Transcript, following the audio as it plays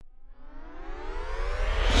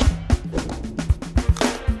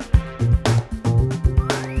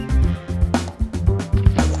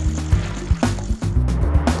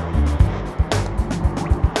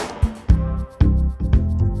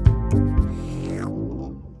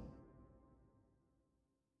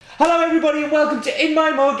everybody, and welcome to In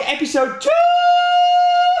My Mug, episode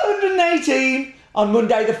 218, on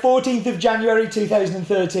Monday the 14th of January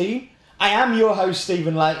 2013. I am your host,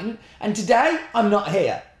 Stephen Layton, and today I'm not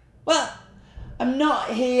here. Well, I'm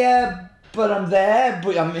not here, but I'm there,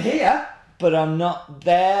 but I'm here, but I'm not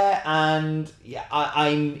there, and yeah,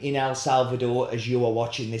 I'm in El Salvador as you are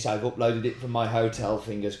watching this. I've uploaded it from my hotel,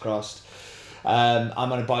 fingers crossed.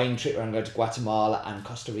 I'm on a buying trip where I'm going to Guatemala and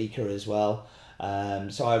Costa Rica as well.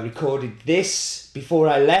 So I recorded this before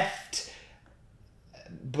I left,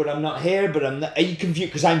 but I'm not here, but I'm not... Are you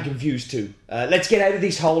confused? Because I'm confused too. Let's get out of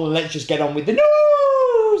this hole and let's just get on with the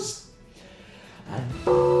news! And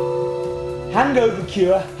hangover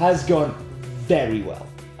cure has gone very well.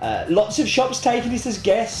 Lots of shops taking this as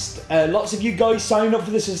guests. Lots of you guys signed up for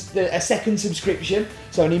this as a second subscription.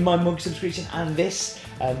 So an In My Mug subscription and this.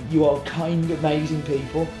 You are kind, amazing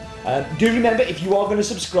people. Do remember, if you are going to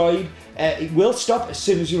subscribe, it will stop as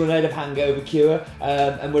soon as you run out of hangover cure,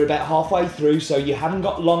 and we're about halfway through, so you haven't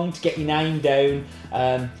got long to get your name down.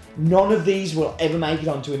 None of these will ever make it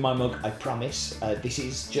onto In My Mug, I promise. This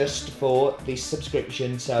is just for this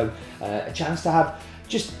subscription, so a chance to have,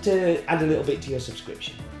 just to add a little bit to your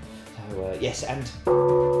subscription. So yes, and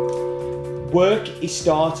work is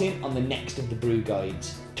starting on the next of the brew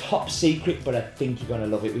guides. Top secret, but I think you're going to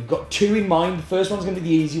love it. We've got two in mind. The first one's going to be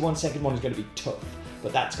the easy one, second one is going to be tough,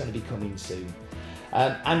 but that's going to be coming soon.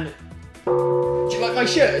 And do you like my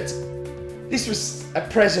shirt? This was a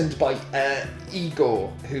present by Igor,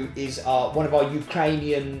 who is one of our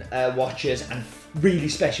Ukrainian watchers and really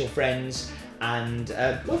special friends. And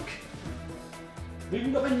look, we've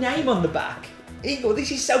even got my name on the back. Igor,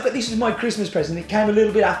 this is so good. This is my Christmas present. It came a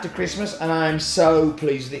little bit after Christmas and I'm so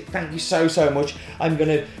pleased with it. Thank you so much. I'm going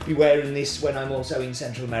to be wearing this when I'm also in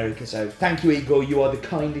Central America. So thank you, Igor. You are the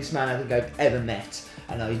kindest man I think I've ever met.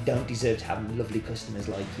 And I don't deserve to have lovely customers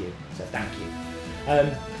like you. So thank you.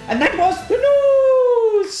 And that was the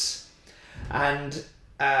news. And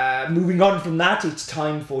moving on from that, it's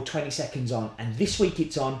time for 20 seconds on. And this week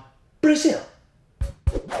it's on Brazil.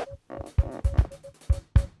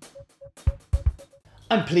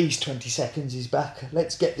 I'm pleased 20 seconds is back.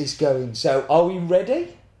 Let's get this going. So, are we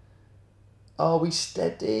ready? Are we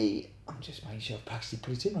steady? I'm just making sure I've actually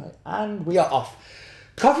put it in right. And we are off.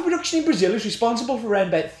 Coffee production in Brazil is responsible for around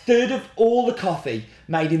about a third of all the coffee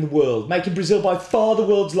made in the world, making Brazil by far the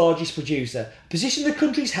world's largest producer, positioning the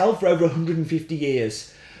country's held for over 150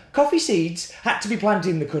 years. Coffee seeds had to be planted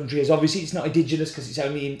in the country, as obviously it's not indigenous because it's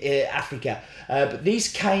only in Africa. But the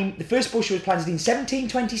first bush was planted in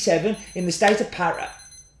 1727 in the state of Pará.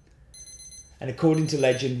 And according to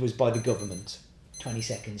legend, was by the government. 20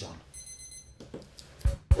 seconds on.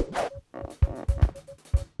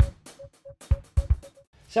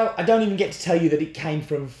 So I don't even get to tell you that it came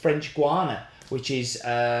from French Guiana, which is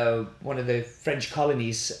one of the French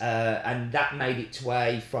colonies, and that made its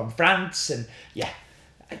way from France, and yeah,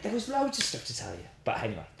 there was loads of stuff to tell you. But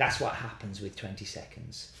anyway, that's what happens with 20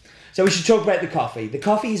 seconds. So we should talk about the coffee. The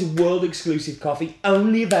coffee is a world exclusive coffee,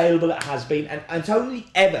 only available at Has Been, and it's only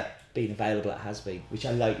ever been available at Has Been, which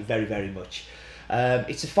I like very, very much.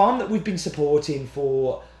 It's a farm that we've been supporting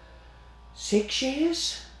for 6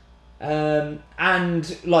 years, and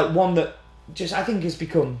like one that just I think has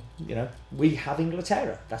become, we have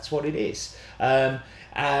Inglaterra. That's what it is, and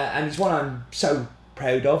it's one I'm so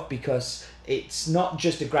proud of because it's not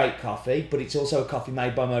just a great coffee, but it's also a coffee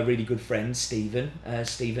made by my really good friend Stephen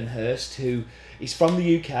Hurst, who is from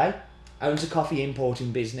the UK, owns a coffee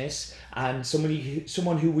importing business, and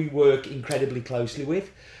someone who we work incredibly closely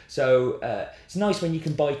with. So it's nice when you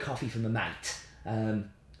can buy coffee from a mate.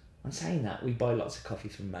 I'm saying that, we buy lots of coffee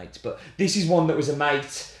from mates, but this is one that was a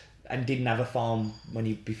mate and didn't have a farm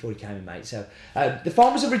before he became a mate. So the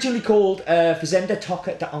farm was originally called Fazenda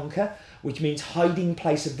Toca da Onca, which means hiding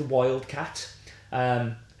place of the wildcat.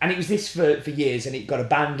 And it was this for years, and it got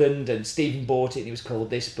abandoned, and Stephen bought it and it was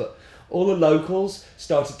called this, but all the locals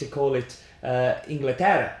started to call it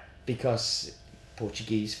Inglaterra, because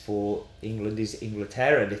Portuguese for England is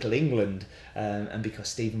Inglaterra, Little England, and because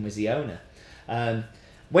Stephen was the owner.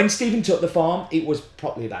 When Stephen took the farm, it was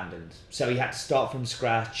properly abandoned. So he had to start from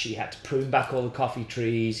scratch, he had to prune back all the coffee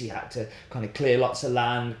trees, he had to kind of clear lots of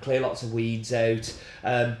land, clear lots of weeds out.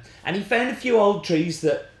 And he found a few old trees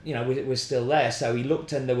that, were still there. So he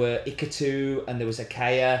looked, and there were Icatu, and there was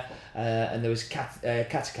Acacia, and there was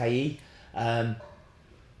Catucaí.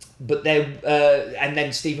 But and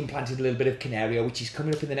then Stephen planted a little bit of Canario, which is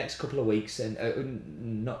coming up in the next couple of weeks, and I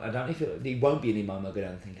don't know if it won't be an In My Mug, I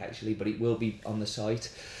don't think actually, but it will be on the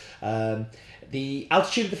site. The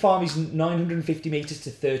altitude of the farm is 950 meters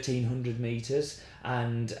to 1300 meters,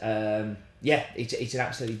 and yeah, it's an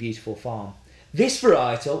absolutely beautiful farm. This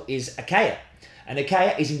varietal is Achaia, and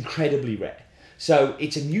Achaia is incredibly rare. So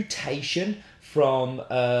it's a mutation from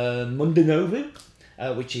Mundanovu,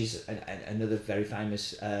 which is another very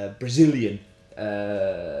famous Brazilian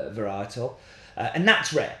varietal, and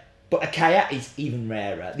that's rare. But Achaia is even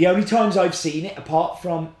rarer. The only times I've seen it, apart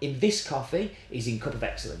from in this coffee, is in Cup of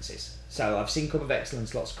Excellences. So I've seen Cup of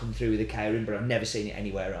Excellence lots come through with Achaia in, but I've never seen it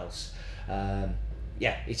anywhere else.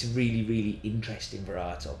 Yeah, it's a really, really interesting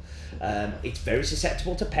varietal. It's very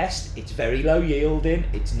susceptible to pest. It's very low yielding.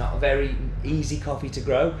 It's not a very easy coffee to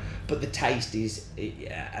grow, but the taste is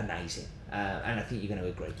amazing. And I think you're going to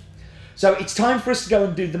agree. So it's time for us to go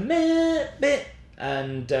and do the meh bit.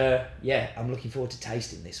 And yeah, I'm looking forward to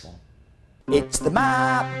tasting this one. It's the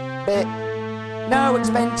map bit. No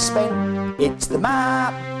expense spent. It's the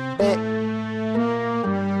map bit.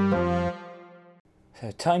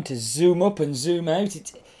 So time to zoom up and zoom out.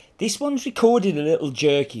 This one's recorded a little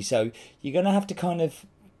jerky, so you're going to have to kind of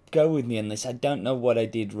go with me on this. I don't know what I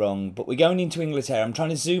did wrong, but we're going into Inglaterra. I'm trying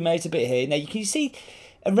to zoom out a bit here. Now you can see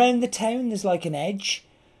around the town there's like an edge.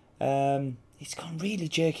 It's gone really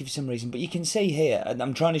jerky for some reason, but you can see here, and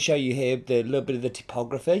I'm trying to show you here the little bit of the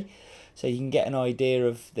topography, so you can get an idea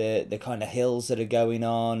of the kind of hills that are going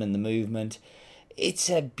on and the movement. It's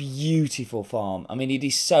a beautiful farm. I mean, it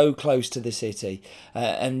is so close to the city,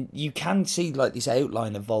 and you can see like this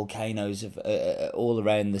outline of volcanoes of all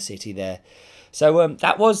around the city there. So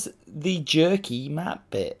that was the jerky map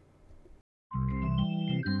bit.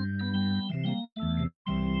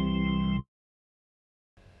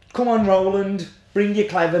 Come on, Roland, bring your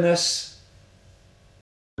cleverness.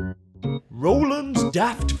 Roland's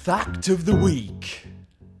Daft Fact of the Week.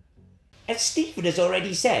 As Stephen has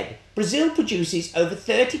already said, Brazil produces over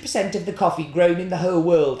 30% of the coffee grown in the whole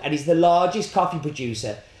world and is the largest coffee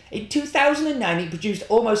producer. In 2009, it produced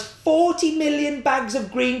almost 40 million bags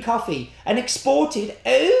of green coffee and exported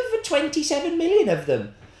over 27 million of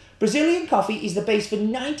them. Brazilian coffee is the base for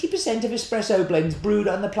 90% of espresso blends brewed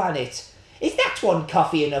on the planet. Is that one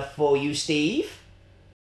coffee enough for you, Steve?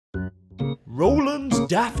 Roland's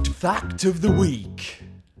Daft Fact of the Week.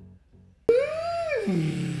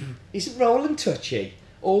 Isn't Roland touchy?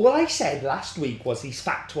 All I said last week was his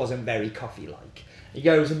fact wasn't very coffee-like. He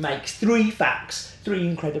goes and makes 3 facts, 3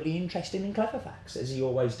 incredibly interesting and clever facts, as he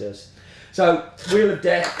always does. So, Wheel of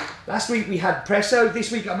Death. Last week we had Presso.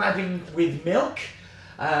 This week I'm having with milk.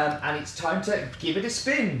 And it's time to give it a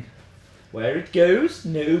spin. Where it goes,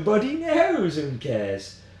 nobody knows and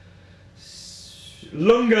cares.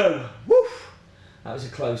 Lungo. Woof. That was a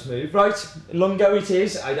close move. Right, lungo it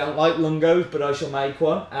is. I don't like lungos, but I shall make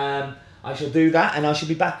one. I shall do that, and I shall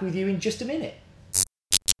be back with you in just a minute.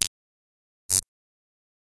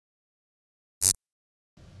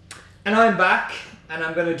 And I'm back, and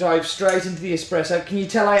I'm going to dive straight into the espresso. Can you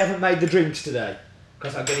tell I haven't made the drinks today?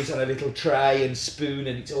 Because I've got it on a little tray and spoon,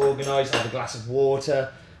 and it's organised. I have a glass of water,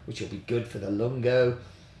 which will be good for the lungo.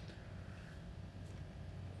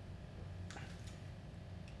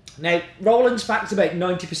 Now, Roland's fact about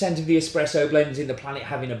 90% of the espresso blends in the planet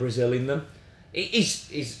having a Brazil in them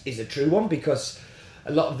is a true one, because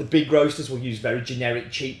a lot of the big roasters will use very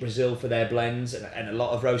generic, cheap Brazil for their blends, and a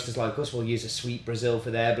lot of roasters like us will use a sweet Brazil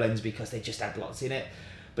for their blends because they just add lots in it.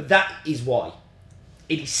 But that is why.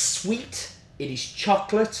 It is sweet, it is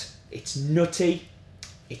chocolate, it's nutty,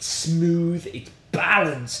 it's smooth, it's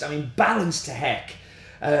balanced. I mean, balanced to heck.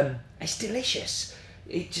 It's delicious.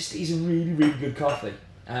 It just is a really, really good coffee.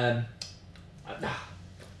 That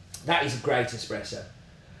is a great espresso.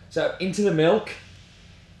 So into the milk.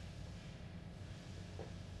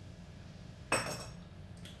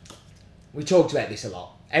 We talked about this a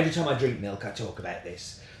lot. Every time I drink milk, I talk about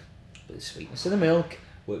this. But the sweetness of the milk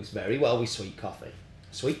works very well with sweet coffee.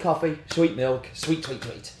 Sweet coffee, sweet milk, sweet, sweet,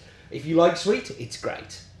 sweet. If you like sweet, it's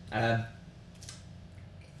great.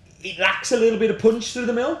 It lacks a little bit of punch through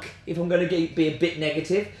the milk, if I'm going to be a bit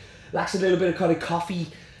negative. Lacks a little bit of kind of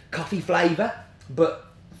coffee flavour, but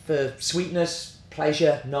for sweetness,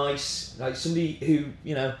 pleasure, nice, like somebody who,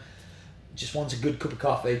 you know, just wants a good cup of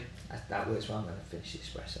coffee, that works well. I'm going to finish the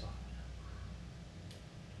espresso.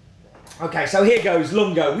 Okay, so here goes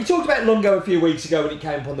Lungo. We talked about Lungo a few weeks ago when it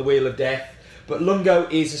came up on the Wheel of Death, but Lungo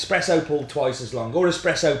is espresso pulled twice as long, or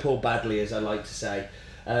espresso pulled badly, as I like to say.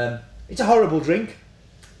 It's a horrible drink.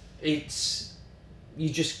 It's, you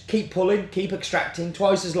just keep pulling, keep extracting,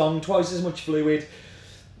 twice as long, twice as much fluid.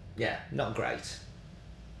 Yeah, not great.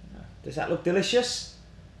 Does that look delicious?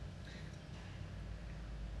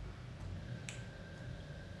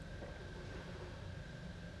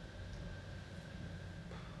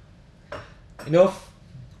 Enough.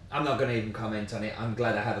 I'm not going to even comment on it. I'm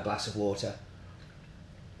glad I have a glass of water.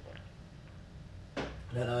 I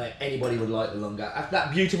don't know if anybody would like the longer. After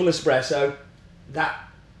that beautiful espresso, that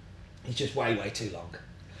is just way, way too long.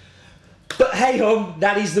 But hey hum,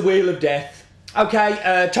 that is the Wheel of Death.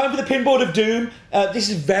 Okay, time for the Pinboard of Doom. This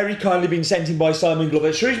has very kindly been sent in by Simon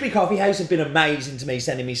Glover. Shrewsbury Coffee House have been amazing to me,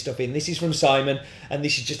 sending me stuff in. This is from Simon, and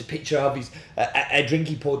this is just a picture of his a drink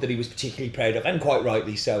he poured that he was particularly proud of, and quite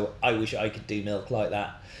rightly so. I wish I could do milk like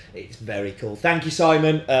that. It's very cool. Thank you,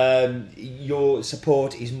 Simon. Your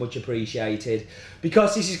support is much appreciated.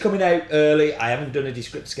 Because this is coming out early, I haven't done a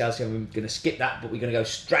descriptive scale, so I'm going to skip that, but we're going to go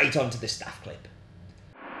straight on to the staff clip.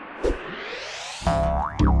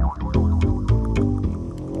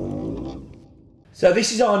 So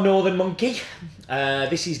this is our Northern Monkey.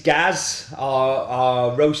 This is Gaz,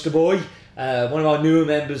 our roaster boy, one of our newer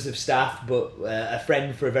members of staff, but a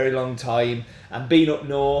friend for a very long time, and been up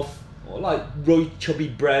north, like Roy Chubby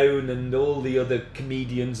Brown and all the other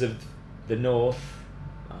comedians of the north.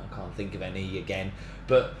 I can't think of any again,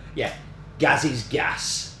 but yeah, Gaz is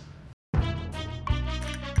gas.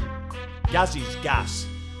 Gaz is gas.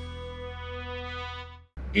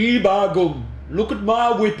 Ebagum, look at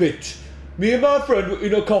my whippet. Me and my friend were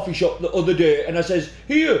in a coffee shop the other day, and I says,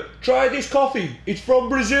 "Here, try this coffee. It's from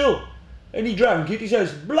Brazil." And he drank it. He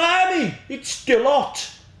says, "Blimey, it's still hot."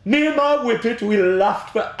 Me and my whippet, we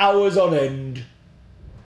laughed for hours on end.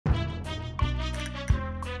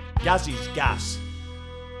 Gaz is gas.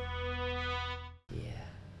 Yeah,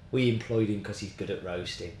 we employed him because he's good at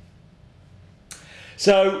roasting.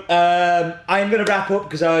 So I'm going to wrap up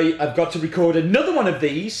because I've got to record another one of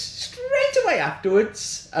these straight away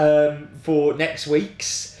afterwards for next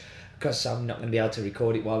week's, because I'm not going to be able to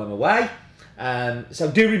record it while I'm away. So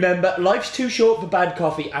do remember, life's too short for bad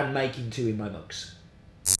coffee and making two in my mugs.